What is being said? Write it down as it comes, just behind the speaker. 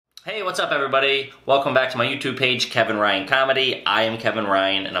Hey, what's up everybody? Welcome back to my YouTube page, Kevin Ryan Comedy. I am Kevin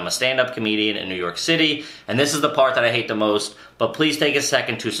Ryan and I'm a stand-up comedian in New York City, and this is the part that I hate the most, but please take a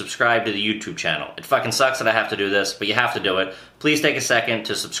second to subscribe to the YouTube channel. It fucking sucks that I have to do this, but you have to do it. Please take a second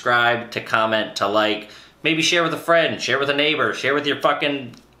to subscribe, to comment, to like, maybe share with a friend, share with a neighbor, share with your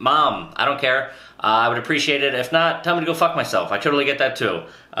fucking mom. I don't care. I would appreciate it. If not, tell me to go fuck myself. I totally get that too.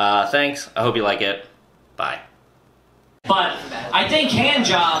 Thanks. I hope you like it. Bye. But I think hand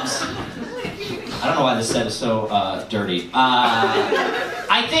jobs, I don't know why this set is so dirty.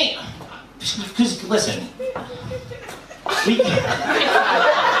 I think, because listen, we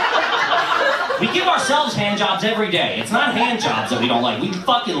give ourselves hand jobs every day. It's not hand jobs that we don't like. We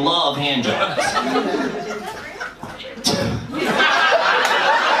fucking love hand jobs.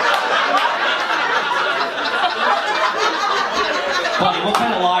 Buddy, what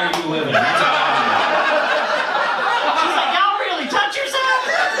kind of lie are you living?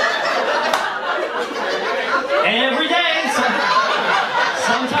 Every day,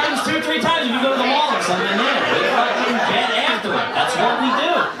 sometimes 2-3 times if you go to the mall or something, yeah, we fucking get after it. That's what we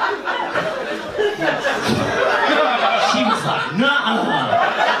do. She was like, nah,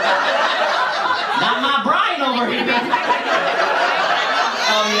 not my Brian over here.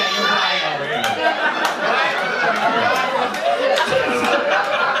 Oh yeah, you're Brian over here.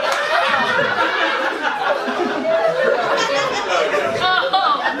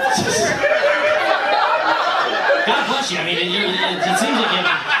 God bless you. I mean, it seems like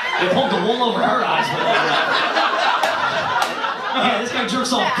you pulled the wool over her eyes. Yeah, this guy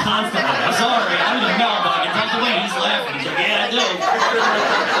jerks off constantly. I'm sorry. I don't even know, but I can tell the way he's laughing. He's like, yeah, I do.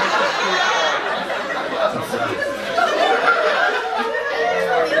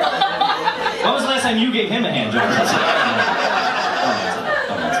 When was the last time you gave him a hand job?